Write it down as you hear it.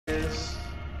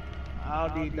I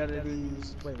don't need none of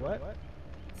these. Wait, what?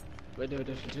 Red Dead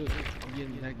Redemption 2. I'm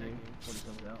getting that game when it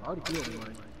comes out. I already pre-ordered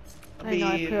mine. I mean,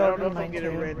 I don't know if I'm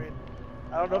getting red.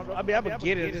 I don't know. I mean, I'm gonna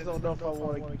get it. I just don't know if I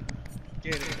want to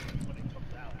get it when it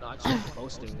comes out. No, I just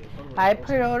posted it. I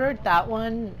pre-ordered that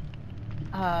one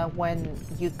when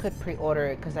you could pre-order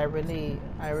it because I really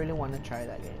want to try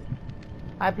that game.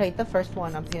 I played the first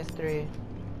one on PS3.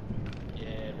 Yeah,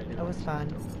 it was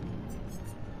fun.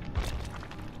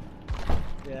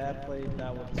 Yeah, I played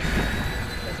that one.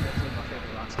 That's definitely my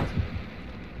favorite Rockstar game.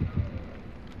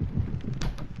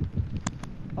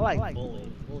 I like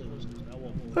Bully. Bully was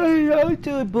good.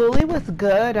 Dude, Bully was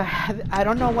good. I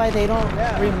don't know why they don't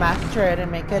remaster it and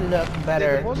make it look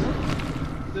better.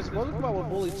 There's one about with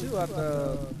Bully 2 on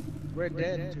the Red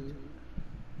Dead 2.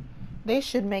 They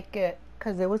should make it,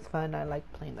 because it was fun. I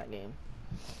liked playing that game.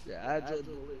 Yeah, I enjoyed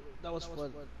Bully. That was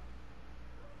fun.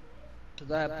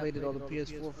 Because I had played it on the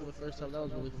PS4 for the first time. That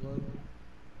was really fun.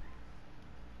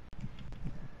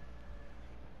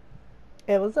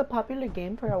 It was a popular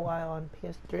game for a while on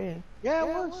PS3. Yeah, it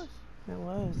was. It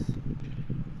was.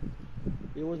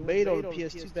 It was made on the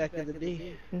PS2 back in the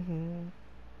day.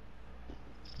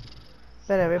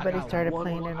 But everybody started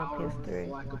playing it on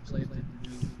PS3. I could play the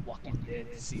new Walking Dead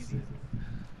season.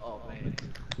 Oh man.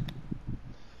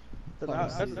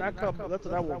 That's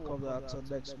what I won't come out till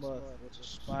next month. Which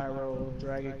is Spyro,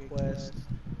 Dragon Quest,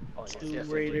 Tomb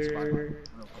Raider,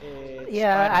 and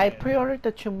yeah, I pre-ordered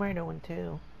the Tomb Raider one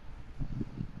too.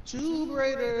 Tomb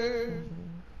Raider.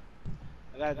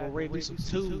 I gotta go raid me some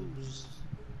tombs.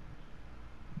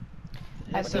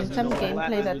 I've seen some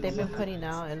gameplay that they've been putting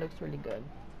out. It looks really good.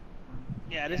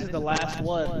 Yeah, this is the last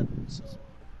one. So.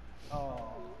 Oh,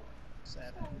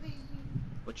 sad.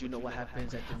 But you know what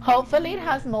happens at the Hopefully it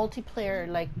has multiplayer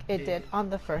like it did on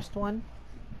the first one.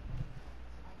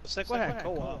 The second one had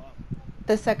co-op.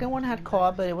 The second one had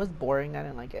co-op, but it was boring. I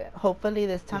didn't like it. Hopefully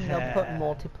this time they'll put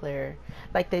multiplayer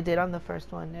like they did on the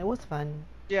first one. It was fun.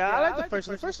 Yeah, I like the first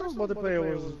one. The first one's multiplayer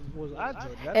was I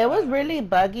enjoyed that. It was really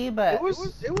buggy, but it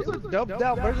was a dumbed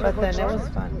down version. But then it was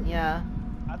fun. Yeah.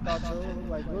 I thought so.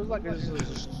 Like it was like a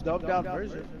dumbed down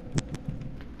version.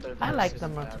 I liked the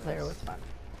multiplayer. It was fun.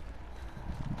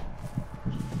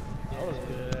 I was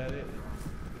good at it.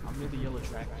 I'm near the yellow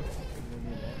tractor.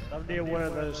 I'm near one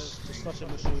of those destruction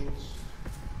machines.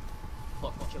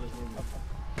 Fuck, killer's moving.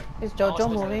 Is Jojo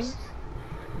moving?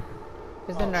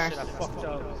 Is the nurse? Shit, I fucked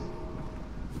up.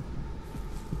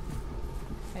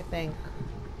 I think.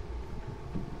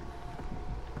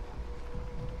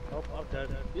 Oh, I'm dead.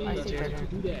 I see her.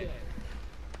 Do that.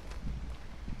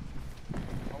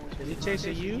 Is he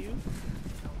chasing you?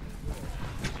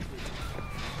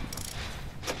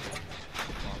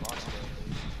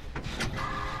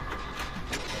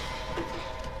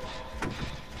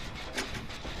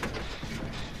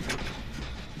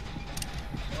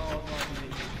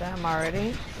 Damn,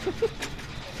 already?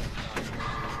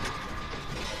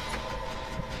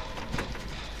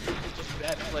 Just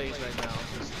bad plays right now.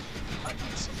 Just, I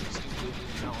need something stupid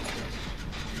challenges.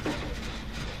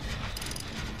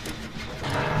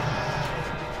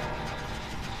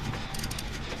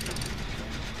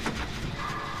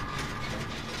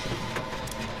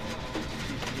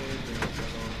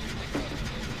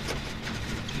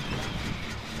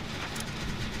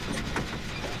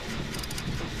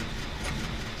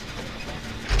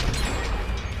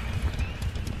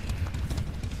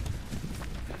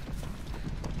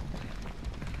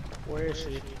 Where is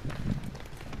she?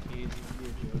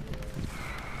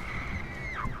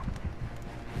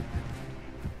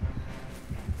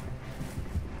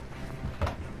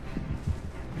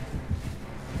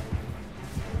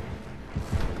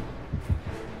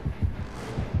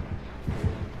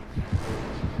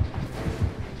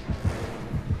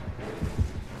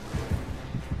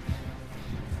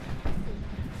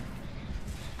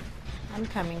 I'm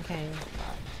coming, Kane.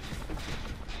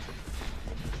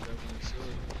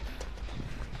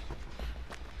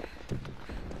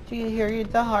 Do you hear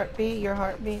the heartbeat? Your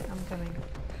heartbeat? I'm coming.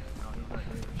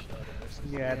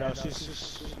 Yeah, no,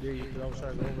 she's there. You go,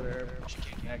 sorry, go over there.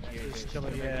 She's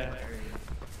killing, yeah.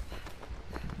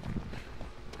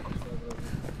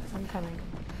 I'm coming.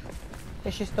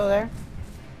 Is she still there?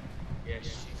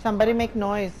 Yes. Somebody make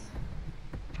noise.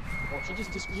 Oh, she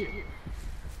just disappeared.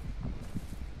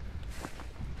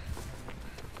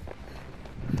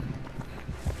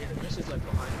 Yeah, the nurse is like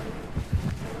behind her.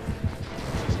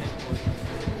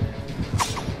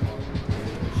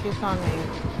 She's on me.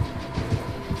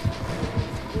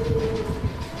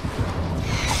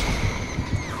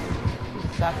 You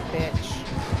suck, bitch.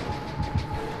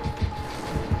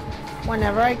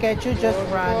 Whenever I get you, just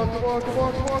run. Come on, come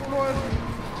on, come on, come on.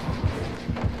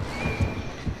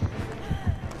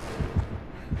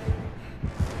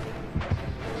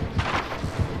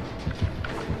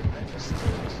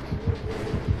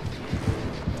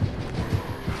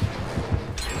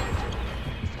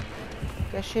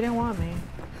 Guess she didn't want me.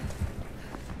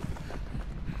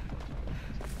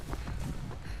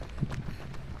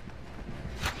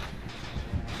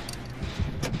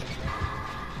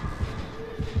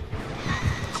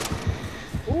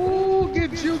 Ooh, get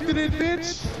juked in it,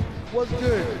 bitch. What's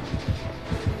good?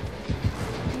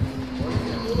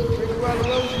 Big around the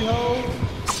rosy hole.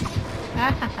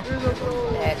 Here's a goal.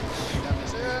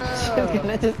 I'm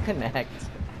gonna disconnect.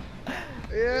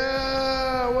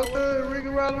 Yeah, what's the ring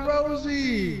around the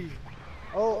rosy?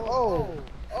 Oh,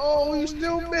 you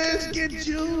still miss, get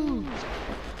juked.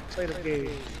 Play the game.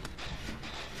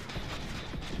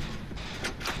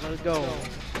 Let it go.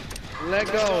 Let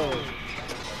go.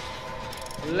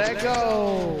 Let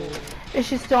go. Is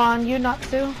she still on you,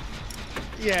 Natsu?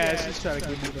 Yeah, she's trying to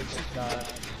give me what she's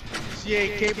got. She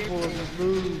ain't capable of these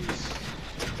moves.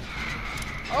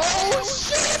 Oh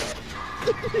shit!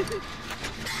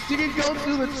 She can go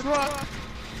through the truck.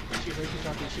 She heard you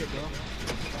talking shit, bro.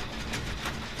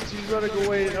 She's running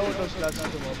away. Oh no, she's not. She's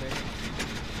still on me.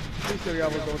 Please tell me I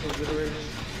was going through the generators.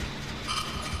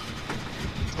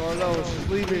 Oh no, she's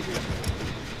leaving.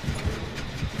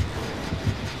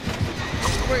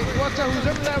 Wait, watch out, who's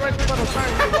ever that right there by the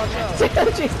fire? Watch out.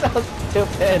 She's so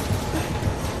stupid.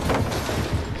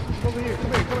 Come over here,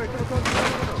 come here, come here, come on.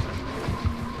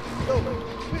 Go, come here.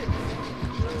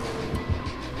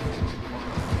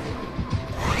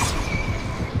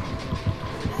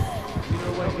 Get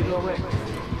away, get away.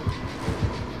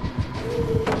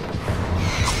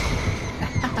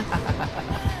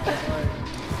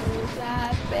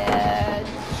 That bitch.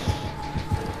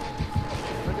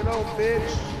 Look at old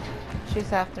bitch.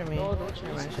 She's after me. No, don't you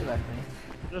Never mind, listen she to left me.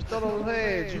 Just throw those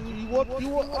heads. You want, oh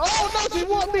no, she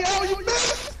want me. Oh, you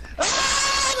missed.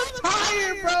 Ah, the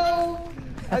tire, bro.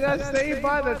 I got saved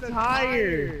by the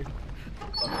tire.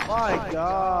 My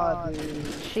God,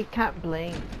 dude. She can't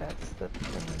blink, that's the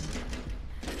thing.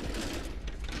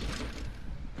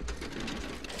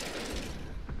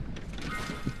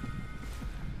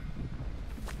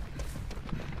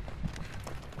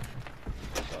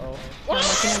 Oh. I'm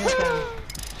looking at it.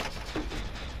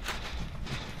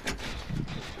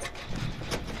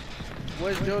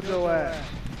 Where's JoJo at?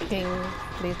 King,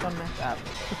 please don't mess up.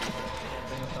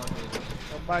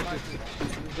 I'm back to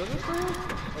JoJo still?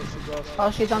 Oh, she's off. Oh,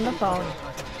 she's on the phone.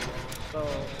 So,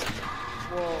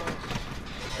 well,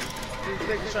 these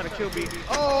niggas trying to kill me.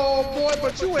 Oh boy,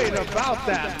 but you ain't about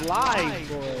that life,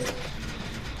 boy.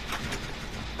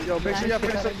 Yo, make sure y'all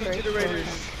finish up these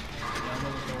generators.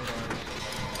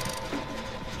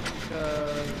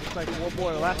 It's like one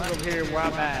more. The last one over here where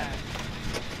I'm at.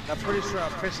 I'm pretty sure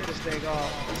I'm pissing this thing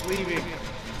off. It's leaving.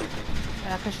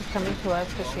 Yeah, because she's coming to us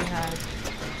because she has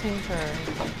Tinker.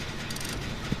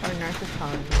 Our nurse is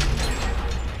calling.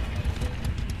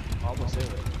 Almost hit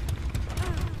it.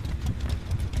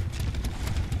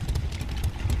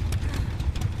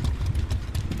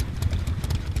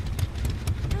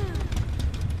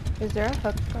 Is there a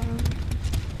hook going?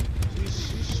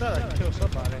 She's trying to kill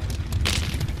somebody.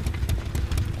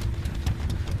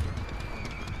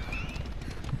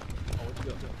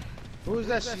 Who is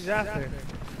that she's after?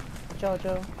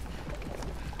 Jojo.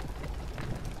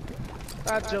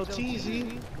 Not Joe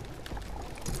Teasy.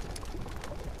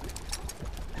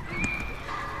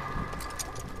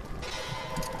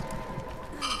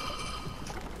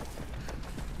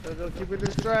 Don't keep me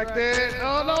distracted.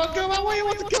 Oh no, get my way, he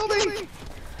wants to kill me!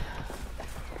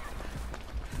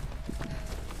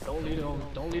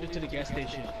 Don't lead it to the gas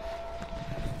station.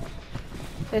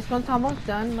 This one's almost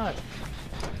done, look.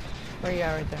 Where you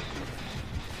are right there.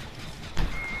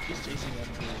 She's chasing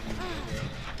after me.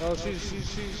 Oh, she's.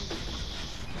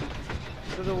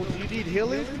 So, do you need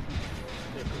healing?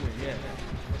 Yeah, come here, yeah.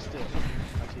 Still.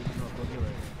 Actually, no, go get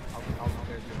her. I'll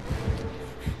prepare you.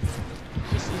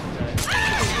 She sees that.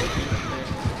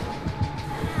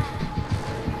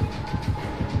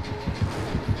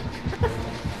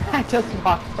 I just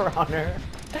walked around her.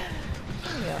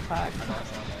 Yeah, fuck.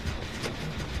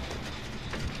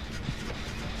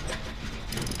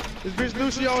 This bitch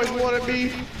knew she always wanted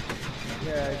me.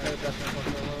 Yeah, I got that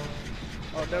fucking alone.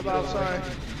 Oh, never mind, I'm sorry.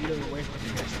 Lead her away from the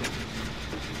gas station.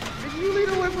 Nigga, you lead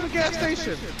away from the gas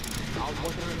station. I was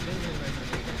working on the generator right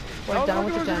now. We're done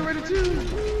with the generator gun. too.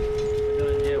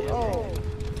 Yeah, we're Oh.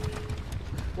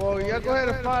 Well, yeah, go ahead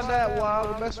and find that while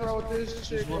we're messing around with this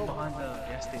shit. There's one behind the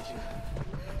gas station.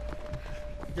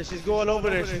 Yeah, she's going over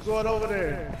there. She's going over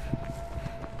there.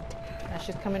 Yeah,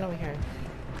 she's coming over here.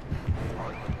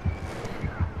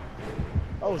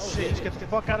 Oh shit, just get the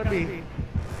fuck out of me.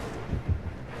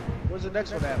 Where's the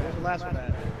next one at? Where's the last one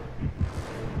at?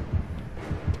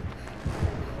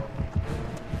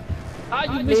 Ah,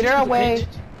 you Lead her away.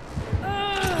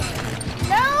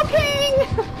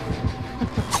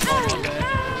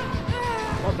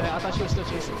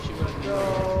 still chasing. She runs me. No,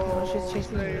 Oh, she's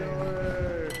chasing stay you.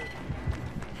 away.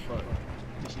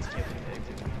 But she's chasing the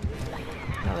exit.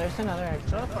 No, there's another exit.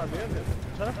 Try to find the other.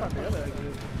 Try to find the other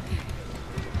exit.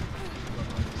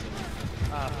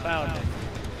 Ah, found it.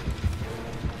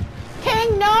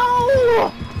 King,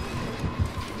 no!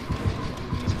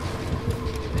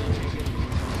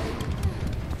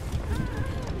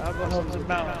 I'll go help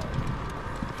them out.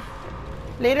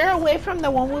 Lead her away from the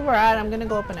one we were at. I'm gonna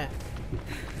go open it.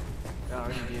 I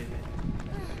already did.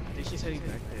 I think she's heading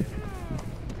back there.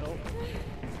 Nope.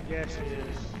 Yeah, she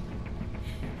is.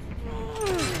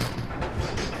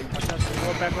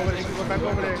 Go back over there. Go back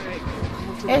over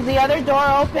there. Is the other door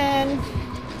open?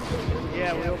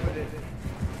 Yeah, we opened it.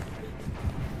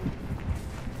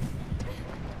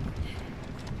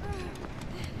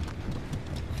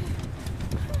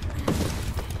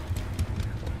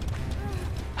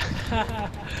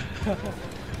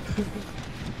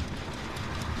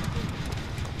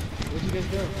 Where'd you guys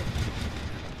go?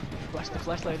 Flash the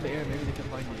flashlight in the air, maybe they can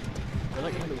find you. They're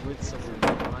like in the woods somewhere,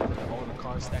 behind all the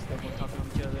cars stacked up on top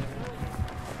of each other.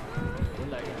 They're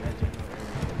like in that general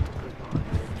area.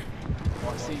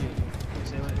 Oh, I see you.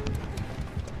 Say what?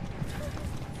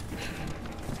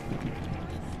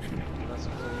 That's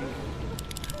for you.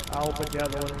 I opened the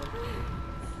other one.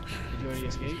 Did you already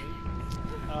escape?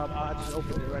 I just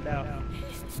opened it right now.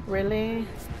 Really?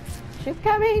 She's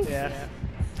coming. Yeah.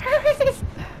 Hurry!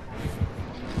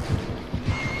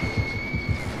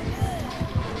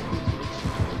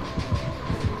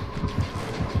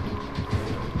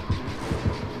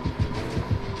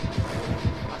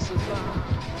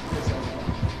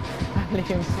 I'm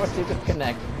leaving for you to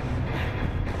disconnect.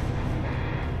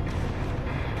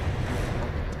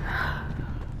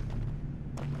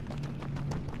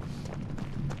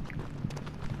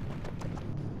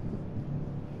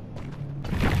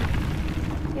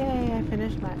 Yay, I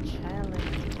finished my challenge.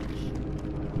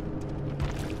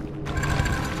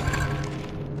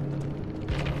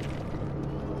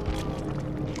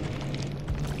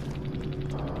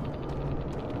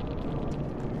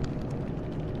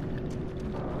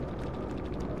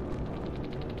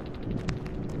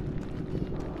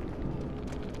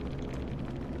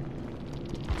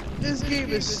 This game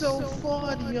is so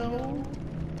fun, yo.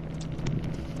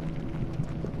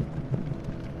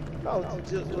 Oh,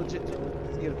 just legit.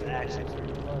 Let's give it the action.